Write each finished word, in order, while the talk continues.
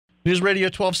Newsradio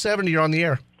 1270, you're on the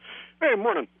air. Hey,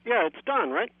 morning. Yeah, it's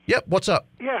Don, right? Yep, what's up?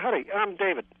 Yeah, howdy. I'm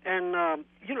David. And,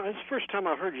 it's the first time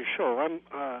I've heard your show.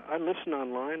 I listen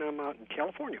online. I'm out in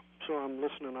California, so I'm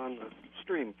listening on the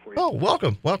stream for you. Oh,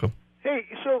 welcome. Hey,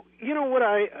 so you know what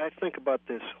I think about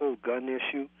this whole gun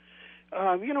issue?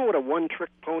 You know what a one-trick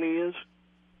pony is?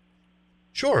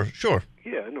 Sure.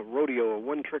 Yeah, in a rodeo, a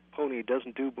one-trick pony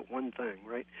doesn't do but one thing,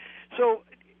 right? So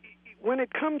when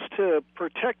it comes to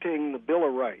protecting the Bill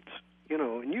of Rights,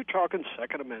 and you're talking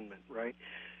Second Amendment, right?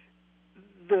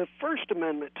 The First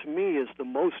Amendment, to me, is the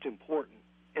most important.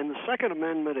 And the Second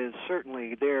Amendment is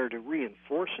certainly there to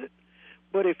reinforce it.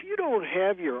 But if you don't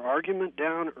have your argument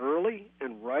down early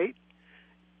and right,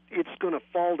 it's going to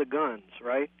fall to guns,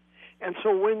 right? And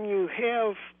so when you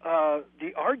have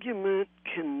the argument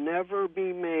can never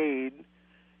be made,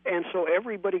 and so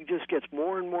everybody just gets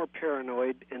more and more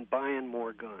paranoid and buying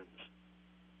more guns.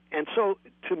 And so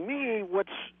to me,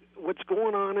 what's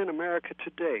going on in America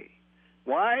today,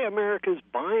 why America's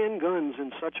buying guns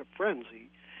in such a frenzy,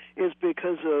 is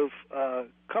because of a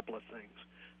couple of things.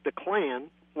 The Klan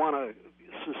want to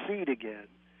secede again,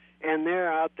 and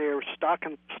they're out there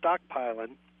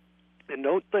stockpiling, and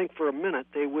don't think for a minute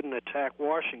they wouldn't attack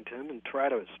Washington and try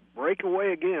to break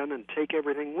away again and take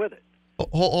everything with it.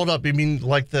 Hold up, you mean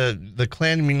like the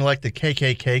Klan, you mean like the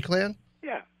KKK Klan?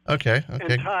 Yeah. Okay.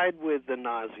 And tied with the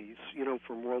Nazis,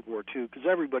 from World War II, because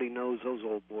everybody knows those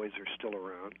old boys are still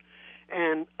around.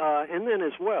 And then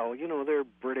as well, they're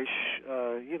British,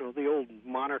 the old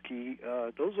monarchy,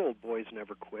 those old boys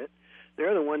never quit.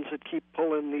 They're the ones that keep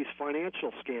pulling these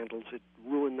financial scandals that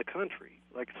ruin the country,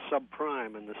 like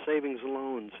subprime and the savings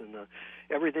loans and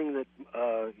everything that,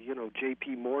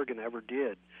 J.P. Morgan ever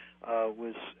did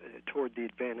was toward the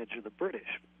advantage of the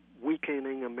British,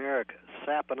 weakening America,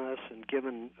 sapping us and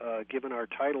giving our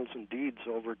titles and deeds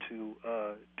over to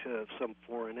some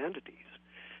foreign entities.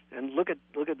 And look at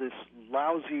this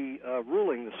lousy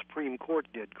ruling the Supreme Court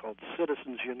did called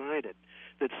Citizens United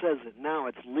that says that now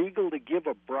it's legal to give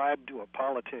a bribe to a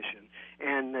politician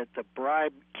and that the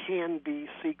bribe can be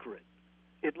secret.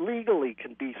 It legally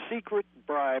can be secret.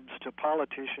 Bribes to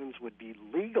politicians would be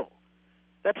legal.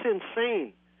 That's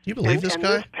insane. Do you believe this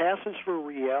guy? And this passes for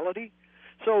reality.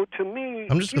 So to me,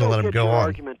 I'm just going to let him go on.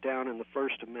 Argument down in the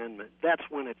First Amendment. That's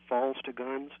when it falls to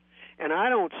guns. And I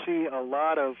don't see a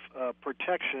lot of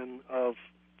protection of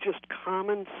just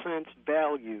common sense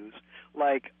values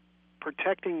like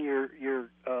protecting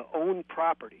your own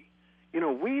property.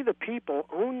 We the people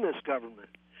own this government.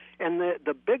 And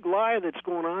the big lie that's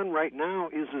going on right now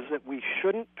is that we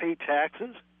shouldn't pay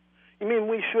taxes. You mean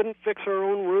we shouldn't fix our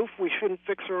own roof? We shouldn't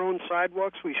fix our own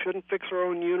sidewalks? We shouldn't fix our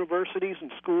own universities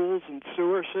and schools and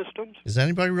sewer systems? Is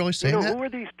anybody really saying that? Who are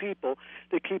these people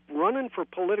that keep running for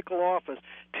political office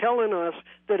telling us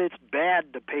that it's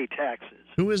bad to pay taxes?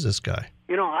 Who is this guy?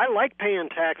 I like paying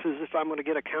taxes if I'm going to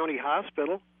get a county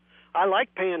hospital. I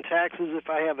like paying taxes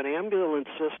if I have an ambulance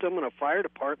system and a fire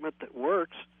department that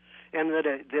works, and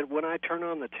that when I turn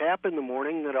on the tap in the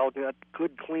morning that I'll get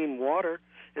good, clean water.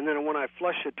 And then when I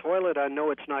flush a toilet, I know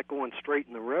it's not going straight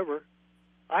in the river.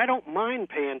 I don't mind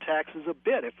paying taxes a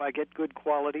bit if I get good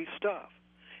quality stuff.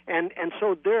 And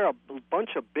so there are a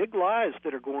bunch of big lies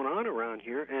that are going on around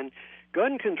here. And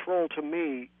gun control, to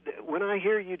me, when I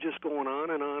hear you just going on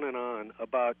and on and on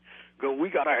about, we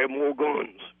got to have more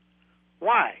guns.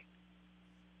 Why?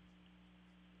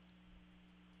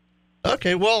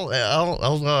 Okay, well,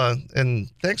 I'll and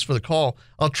thanks for the call.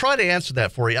 I'll try to answer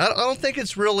that for you. I don't think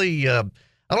it's really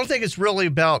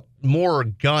about more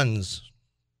guns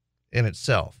in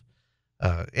itself.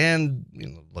 And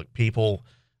look, people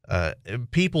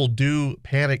do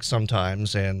panic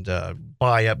sometimes and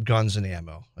buy up guns and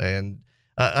ammo. And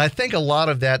I think a lot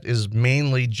of that is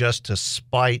mainly just to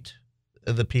spite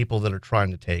the people that are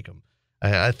trying to take them.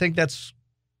 I think that's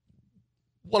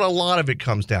what a lot of it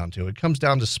comes down to. It comes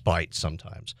down to spite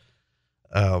sometimes.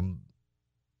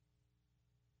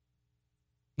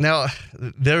 Now,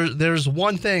 there's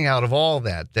one thing out of all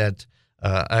that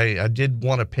I did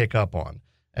want to pick up on,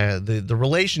 the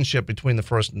relationship between the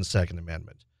First and the Second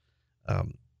Amendment.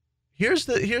 Here's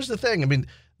the thing. I mean,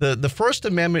 the First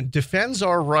Amendment defends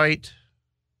our right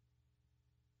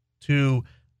to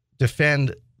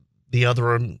defend the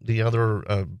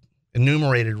other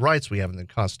enumerated rights we have in the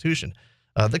Constitution.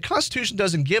 The Constitution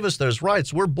doesn't give us those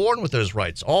rights. We're born with those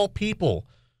rights. All people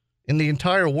in the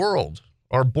entire world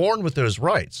are born with those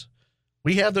rights.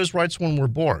 We have those rights when we're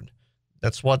born.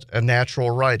 That's what a natural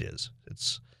right is.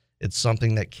 It's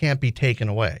something that can't be taken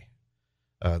away.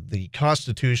 The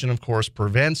Constitution, of course,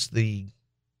 prevents the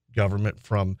government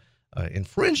from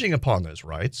infringing upon those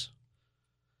rights.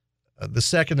 The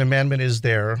Second Amendment is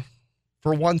there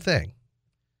for one thing,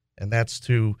 and that's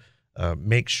to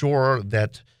make sure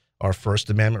that our First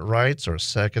Amendment rights, our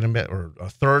Second Amendment, or our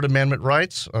Third Amendment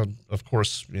rights. Of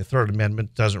course, the Third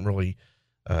Amendment doesn't really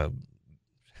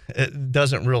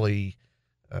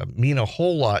mean a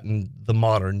whole lot in the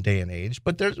modern day and age,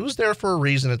 but it was there for a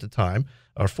reason at the time.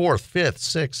 Our Fourth, Fifth,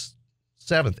 Sixth,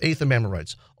 Seventh, Eighth Amendment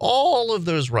rights, all of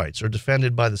those rights are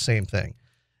defended by the same thing,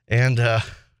 and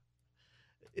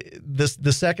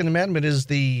the Second Amendment is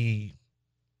the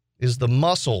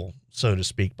muscle, so to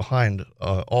speak, behind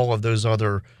all of those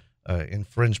other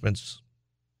infringements,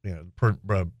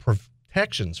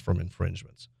 protections from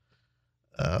infringements.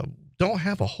 Don't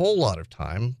have a whole lot of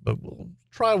time, but we'll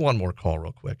try one more call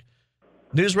real quick.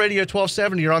 Newsradio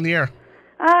 1270, you're on the air.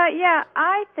 Yeah,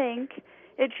 I think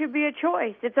it should be a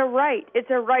choice. It's a right. It's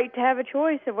a right to have a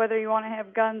choice of whether you want to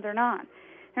have guns or not.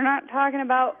 We're not talking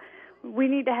about we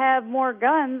need to have more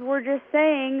guns. We're just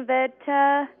saying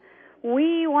that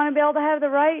we want to be able to have the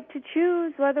right to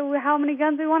choose how many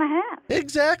guns we want to have.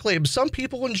 Exactly. Some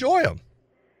people enjoy them.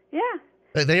 Yeah.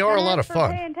 They are a lot of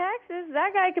fun. Paying taxes,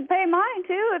 that guy can pay mine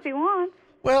too if he wants.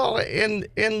 Well, and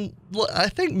I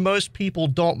think most people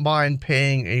don't mind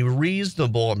paying a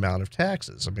reasonable amount of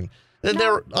taxes. I mean,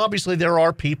 there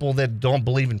are people that don't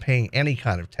believe in paying any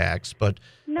kind of tax, but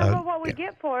but what we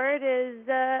get for it is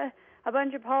a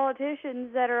bunch of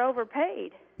politicians that are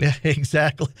overpaid. Yeah,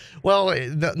 exactly. Well,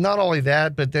 not only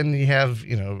that, but then you have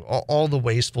all the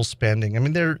wasteful spending. I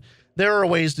mean, there are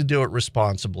ways to do it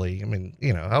responsibly. I mean,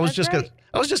 I was just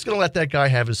gonna let that guy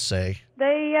have his say.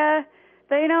 They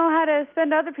know how to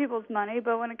spend other people's money,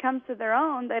 but when it comes to their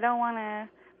own, they don't want to.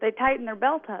 They tighten their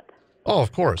belt up. Oh,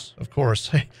 of course.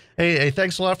 Hey,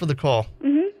 thanks a lot for the call.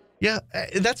 Mm-hmm. Yeah,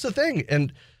 that's the thing,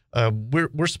 and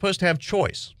we're supposed to have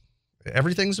choice.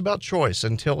 Everything's about choice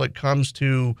until it comes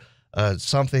to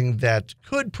something that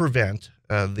could prevent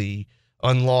the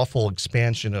unlawful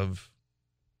expansion of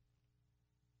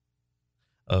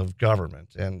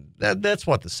government, and that's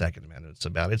what the Second Amendment's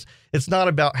about. It's not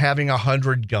about having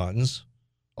 100 guns,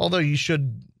 although you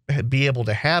should be able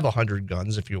to have 100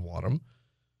 guns if you want them.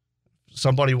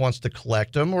 Somebody wants to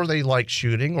collect them, or they like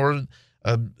shooting, or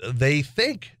they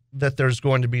think that there's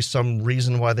going to be some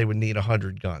reason why they would need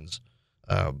 100 guns.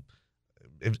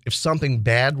 If something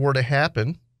bad were to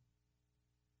happen,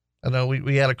 I know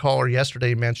we had a caller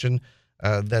yesterday mention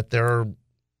that there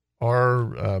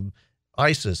are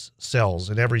ISIS cells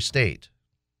in every state.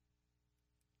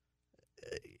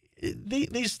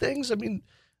 These things, I mean,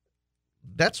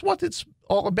 that's what it's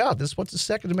all about. That's what the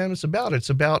Second Amendment's about. It's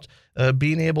about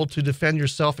being able to defend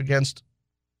yourself against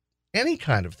any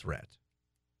kind of threat.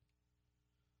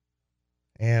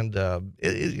 And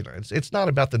it's not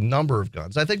about the number of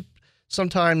guns. I think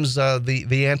sometimes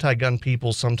the anti-gun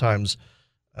people sometimes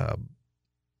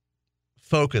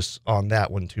focus on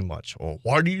that one too much. Or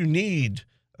why do you need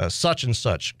such and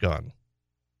such gun?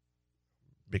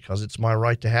 Because it's my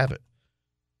right to have it.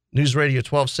 Newsradio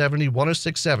 1270,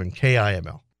 106.7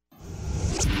 KIML.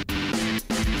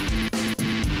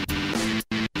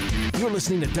 You're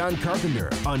listening to Don Carpenter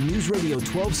on Newsradio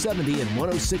 1270 and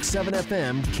 106.7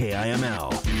 FM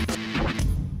KIML.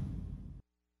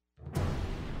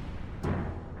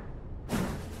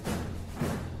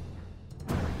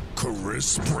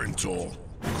 Chris Brintle.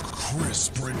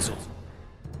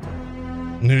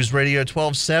 Newsradio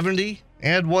 1270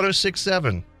 and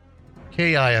 106.7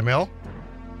 KIML.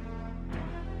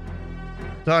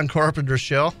 Don Carpenter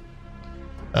Show.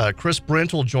 Chris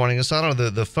Brintle joining us. I don't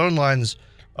know, the phone lines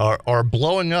are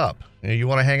blowing up. You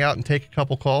want to hang out and take a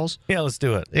couple calls? Yeah, let's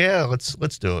do it. Yeah, let's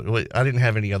do it. I didn't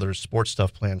have any other sports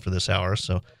stuff planned for this hour,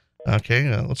 so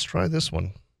okay, let's try this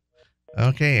one.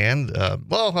 Okay, and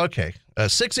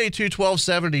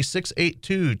 682-1270,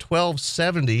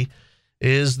 682-1270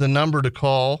 is the number to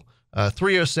call.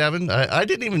 307. I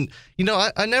didn't even,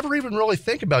 I never even really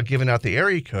think about giving out the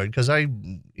area code because I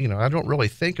don't really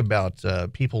think about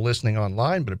people listening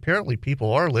online, but apparently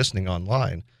people are listening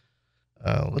online.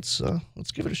 Let's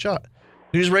give it a shot.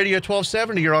 Newsradio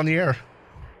 1270, you're on the air.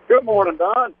 Good morning,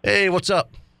 Don. Hey, what's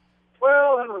up?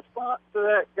 Well, in response to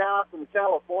that guy from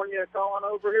California calling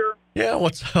over here. Yeah,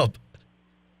 what's up?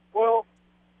 Well,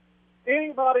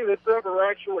 anybody that's ever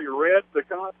actually read the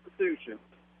Constitution,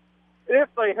 if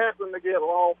they happen to get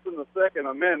lost in the Second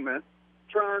Amendment,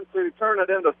 trying to turn it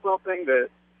into something that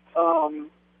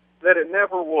it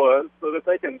never was, so that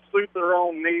they can suit their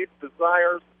own needs,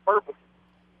 desires, purposes,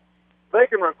 they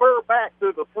can refer back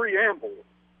to the preamble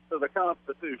to the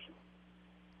Constitution,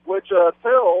 which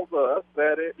tells us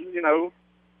that,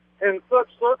 in such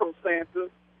circumstances,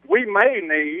 we may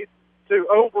need to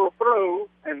overthrow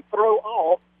and throw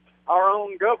off our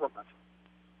own government.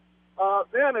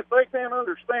 Then if they can't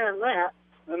understand that,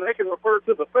 then they can refer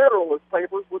to the Federalist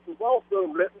Papers, which was also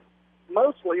written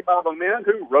mostly by the men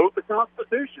who wrote the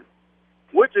Constitution,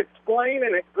 which explain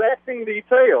in exacting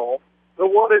detail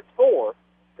what it's for,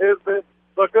 is that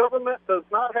the government does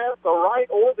not have the right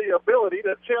or the ability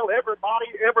to tell everybody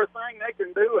everything they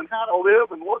can do and how to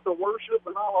live and what to worship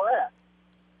and all of that.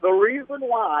 The reason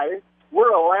why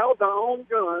we're allowed to own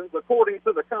guns according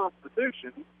to the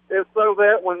Constitution is so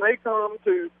that when they come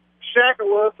to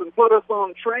shackle us and put us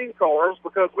on train cars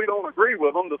because we don't agree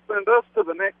with them, to send us to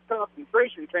the next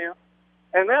concentration camp,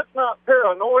 and that's not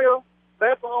paranoia,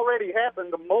 that's already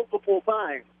happened multiple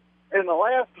times. In the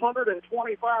last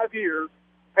 125 years,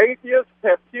 atheists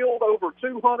have killed over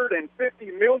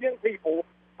 250 million people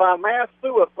by mass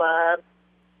suicide,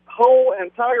 whole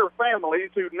entire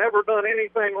families who've never done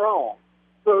anything wrong.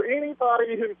 So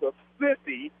anybody who's a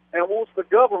sissy and wants the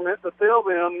government to tell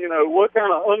them, what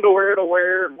kind of underwear to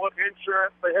wear and what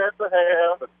insurance they have to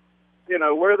have, and,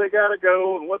 where they got to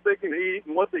go and what they can eat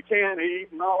and what they can't eat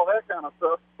and all that kind of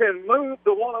stuff, can move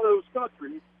to one of those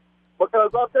countries.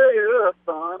 Because I'll tell you this,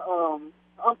 son,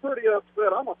 I'm pretty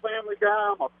upset. I'm a family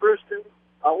guy. I'm a Christian.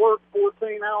 I work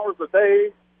 14 hours a day,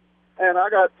 and I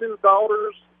got 2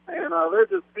 daughters, and they're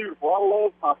just beautiful. I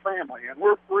love my family, and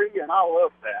we're free, and I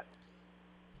love that.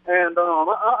 And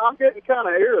I'm getting kind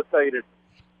of irritated,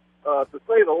 to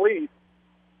say the least.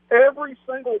 Every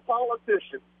single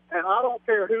politician, and I don't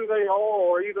care who they are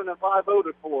or even if I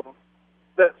voted for them,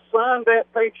 that signed that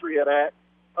Patriot Act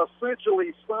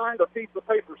essentially signed a piece of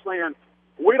paper saying,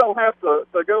 we don't have to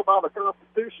go by the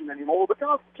Constitution anymore. The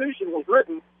Constitution was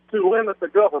written to limit the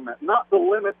government, not to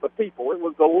limit the people. It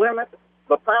was to limit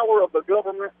the power of the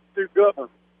government to govern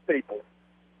people.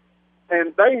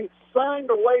 And they signed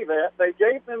away that. They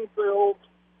gave themselves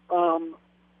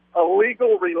a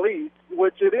legal release,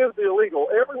 which it is illegal.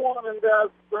 Every one of them guys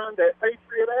who signed that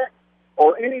Patriot Act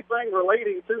or anything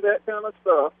relating to that kind of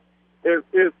stuff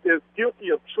is guilty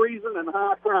of treason and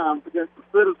high crimes against the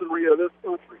citizenry of this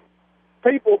country.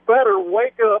 People better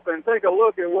wake up and take a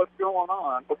look at what's going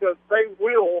on, because they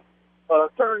will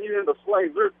turn you into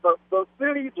slaves. The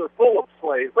cities are full of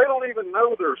slaves. They don't even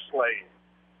know they're slaves.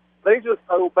 They just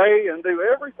obey and do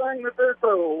everything that they're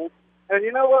told. And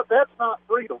you know what? That's not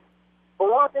freedom.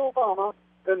 Barack Obama,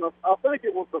 I think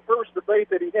it was the first debate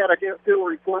that he had against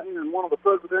Hillary Clinton in one of the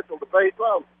presidential debates,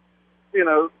 I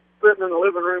was, sitting in the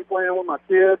living room playing with my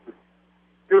kids and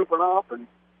goofing off and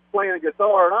playing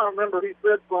guitar. And I remember he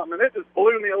said something, and it just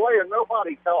blew me away, and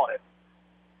nobody caught it.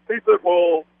 He said,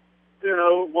 well,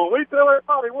 when we tell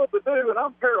everybody what to do, and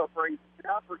I'm paraphrasing,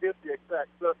 I forget the exact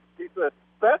stuff, he said,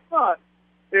 that's not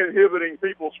inhibiting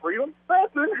people's freedom.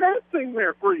 That's enhancing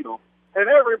their freedom. And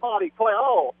everybody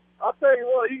I'll tell you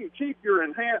what, you can keep your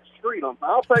enhanced freedom.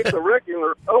 I'll take the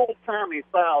regular old-timey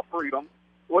style freedom,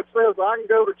 which says I can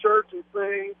go to church and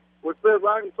sing, which says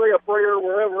I can say a prayer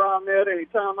wherever I'm at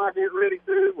anytime I get ready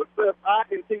to, which says I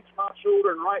can teach my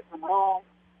children right from wrong,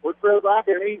 which says I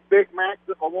can eat Big Macs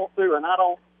if I want to, and I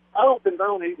don't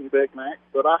condone eating Big Macs,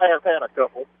 but I have had a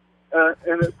couple.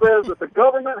 And it says that the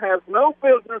government has no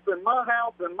business in my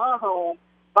house, in my home,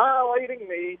 violating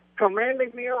me,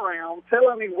 commanding me around,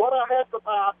 telling me what I have to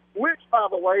buy, which, by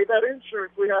the way, that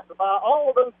insurance we have to buy, all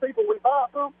of those people we buy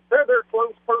from, they're their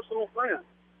close personal friends.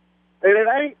 And it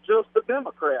ain't just the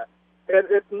Democrats. And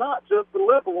it's not just the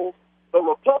liberals. The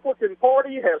Republican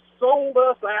Party has sold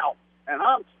us out, and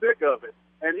I'm sick of it.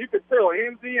 And you could tell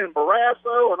Enzi and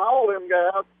Barrasso and all them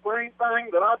guys the same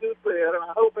thing that I just said, and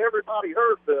I hope everybody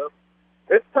heard this.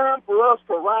 It's time for us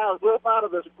to rise up out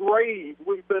of this grave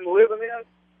we've been living in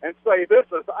and say, this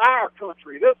is our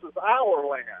country, this is our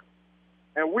land,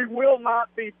 and we will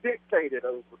not be dictated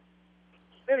over.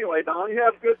 Anyway, Don, you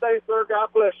have a good day, sir. God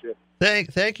bless you.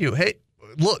 Thank you. Hey,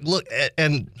 look,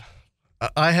 and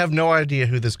I have no idea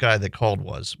who this guy that called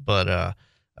was, but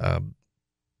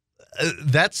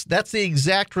that's the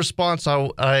exact response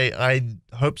I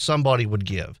hope somebody would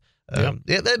give.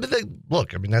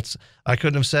 Look, I mean, I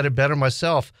couldn't have said it better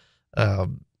myself.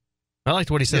 I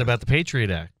liked what he said about the Patriot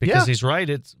Act, because he's right.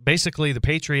 It's basically the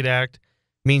Patriot Act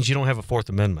means you don't have a Fourth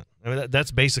Amendment. I mean,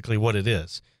 that's basically what it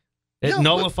is. It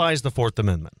nullifies the Fourth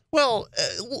Amendment. Well,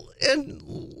 and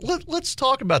let's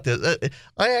talk about this.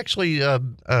 I actually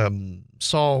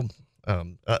saw,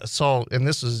 and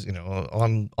this is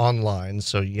online,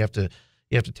 so you have to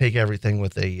take everything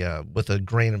with a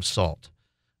grain of salt.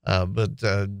 But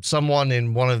someone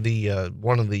in one of the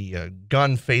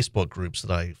gun Facebook groups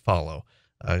that I follow,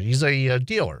 he's a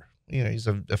dealer. He's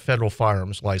a federal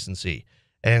firearms licensee,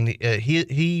 And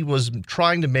he was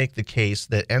trying to make the case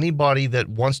that anybody that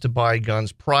wants to buy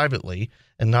guns privately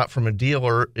and not from a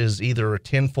dealer is either a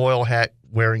tinfoil hat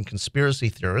wearing conspiracy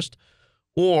theorist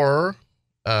or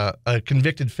a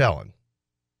convicted felon.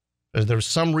 There's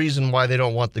some reason why they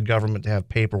don't want the government to have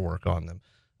paperwork on them.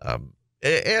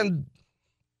 And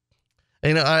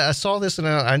I saw this, and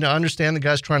I understand the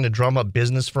guy's trying to drum up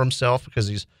business for himself because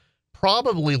he's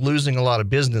probably losing a lot of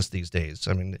business these days.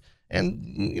 I mean,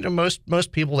 and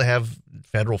most people that have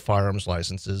federal firearms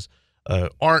licenses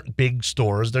aren't big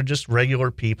stores. They're just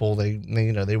regular people.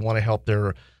 They want to help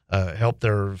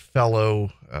their fellow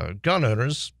gun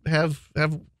owners have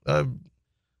a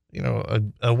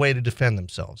way to defend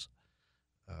themselves.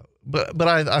 But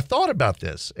I thought about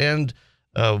this, and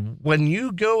when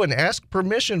you go and ask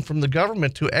permission from the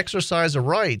government to exercise a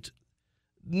right,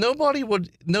 nobody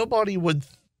would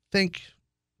think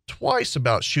twice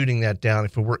about shooting that down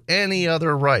if it were any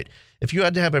other right. If you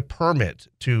had to have a permit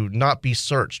to not be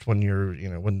searched when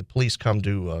when the police come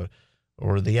to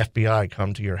or the FBI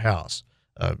come to your house,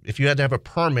 if you had to have a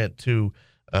permit to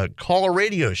call a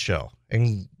radio show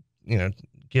and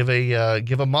give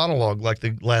a monologue like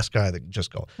the last guy that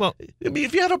just called. Well, I mean,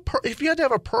 if you had to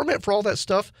have a permit for all that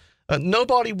stuff,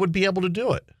 nobody would be able to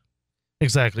do it.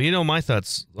 Exactly. My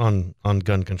thoughts on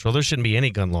gun control. There shouldn't be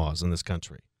any gun laws in this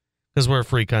country because we're a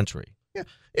free country. Yeah.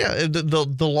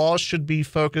 The laws should be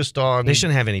focused on. They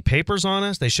shouldn't have any papers on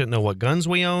us. They shouldn't know what guns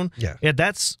we own. Yeah.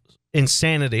 That's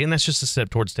insanity, and that's just a step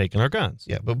towards taking our guns.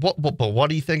 Yeah, but what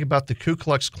do you think about the Ku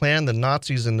Klux Klan, the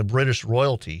Nazis, and the British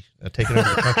royalty taking over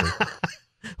the country?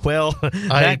 Well,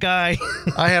 that guy.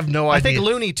 I have no idea. I think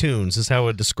Looney Tunes is how I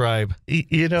would describe.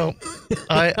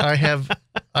 I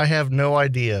have no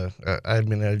idea. I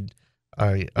mean,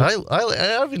 I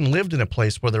even lived in a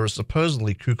place where there was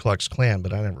supposedly Ku Klux Klan,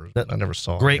 but I never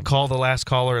saw. Great call, the last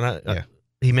caller, and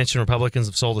he mentioned Republicans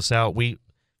have sold us out.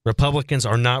 Republicans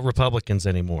are not Republicans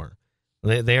anymore.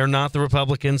 They are not the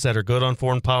Republicans that are good on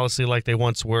foreign policy like they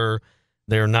once were.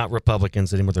 They are not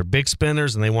Republicans anymore. They're big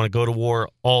spenders, and they want to go to war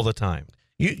all the time.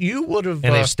 You would have,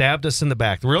 and they've stabbed us in the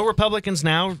back. The real Republicans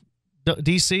now,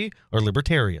 DC, are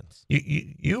libertarians.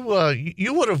 You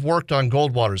would have worked on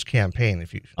Goldwater's campaign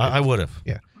if you. I would have.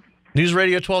 Yeah.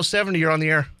 Newsradio 1270. You're on the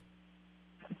air.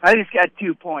 I just got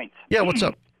 2 points. Yeah. What's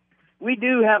up? We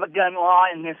do have a gun law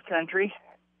in this country.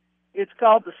 It's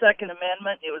called the Second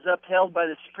Amendment. It was upheld by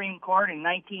the Supreme Court in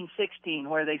 1916,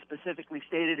 where they specifically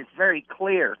stated it's very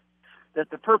clear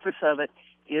that the purpose of it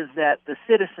is that the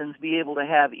citizens be able to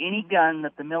have any gun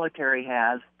that the military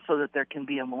has so that there can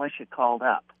be a militia called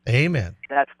up. Amen.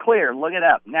 That's clear. Look it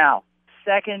up. Now,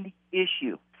 second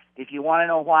issue. If you want to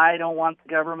know why I don't want the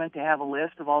government to have a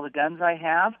list of all the guns I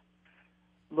have,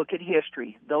 look at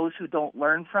history. Those who don't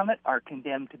learn from it are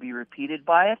condemned to be repeated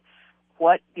by it.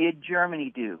 What did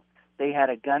Germany do? They had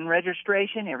a gun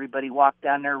registration. Everybody walked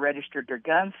down there, registered their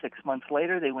guns. 6 months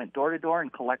later, they went door to door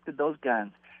and collected those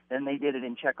guns. Then they did it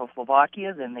in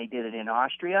Czechoslovakia. Then they did it in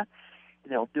Austria.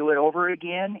 They'll do it over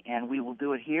again, and we will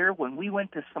do it here. When we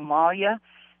went to Somalia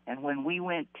and when we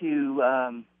went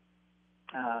to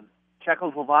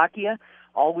Czechoslovakia,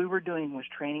 all we were doing was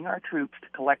training our troops to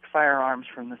collect firearms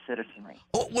from the citizenry.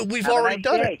 Oh, we've already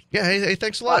done it. Yeah, hey,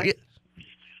 thanks a lot.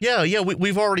 Yeah,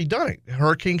 we've already done it.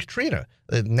 Hurricane Katrina.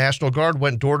 The National Guard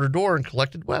went door to door and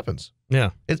collected weapons.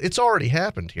 Yeah. It's already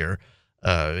happened here.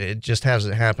 It just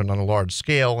hasn't happened on a large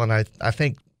scale, and I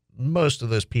think most of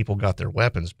those people got their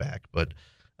weapons back. But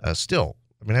still,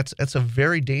 I mean, that's a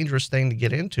very dangerous thing to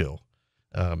get into.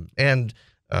 And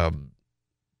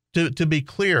to be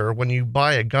clear, when you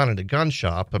buy a gun at a gun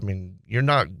shop, I mean, you're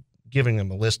not giving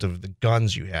them a list of the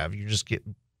guns you have. You're just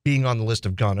being on the list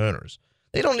of gun owners.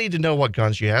 They don't need to know what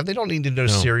guns you have. They don't need to know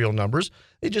serial numbers.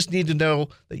 They just need to know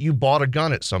that you bought a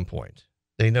gun at some point.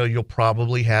 They know you'll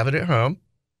probably have it at home,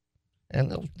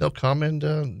 and they'll come and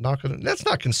knock on it. That's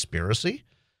not conspiracy.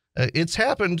 It's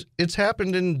happened. It's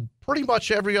happened in pretty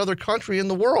much every other country in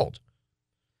the world.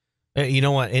 You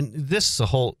know what? And this is a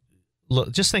whole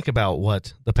look. Just think about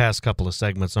what the past couple of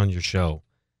segments on your show.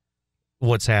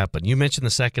 What's happened? You mentioned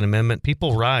the Second Amendment.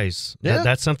 People rise. Yeah.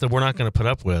 That's something we're not going to put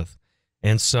up with.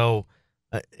 And so,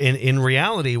 in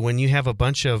reality, when you have a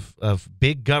bunch of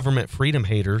big government freedom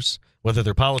haters, whether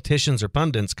they're politicians or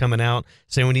pundits, coming out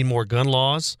saying we need more gun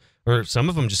laws, or some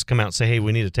of them just come out and say, hey,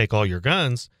 we need to take all your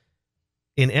guns.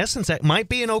 In essence, that might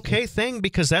be an okay thing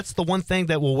because that's the one thing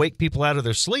that will wake people out of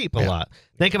their sleep a lot.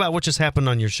 Think about what just happened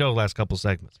on your show last couple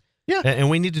segments. Yeah. And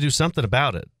we need to do something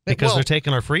about it because they're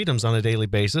taking our freedoms on a daily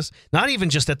basis, not even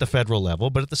just at the federal level,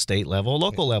 but at the state level,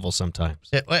 local level sometimes.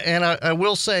 And I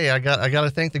will say, I got to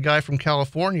thank the guy from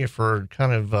California for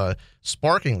kind of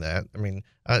sparking that. I mean,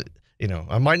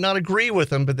 I might not agree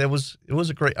with him, but it was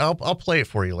a great. I'll play it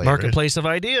for you later. Marketplace of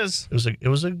ideas. It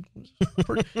was a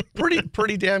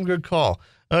pretty damn good call.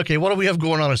 Okay, what do we have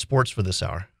going on in sports for this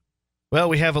hour? Well,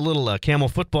 we have a little Camel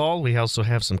football. We also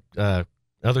have some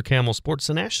other Camel sports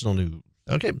and national news.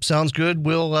 Okay, sounds good.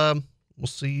 We'll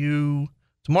see you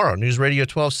tomorrow. News Radio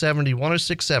 1270,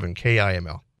 106.7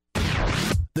 KIML.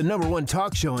 The #1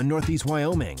 talk show in Northeast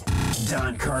Wyoming.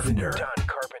 Don Carpenter.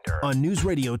 On News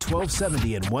Radio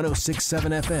 1270 and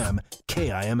 106.7 FM,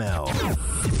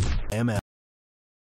 KIML.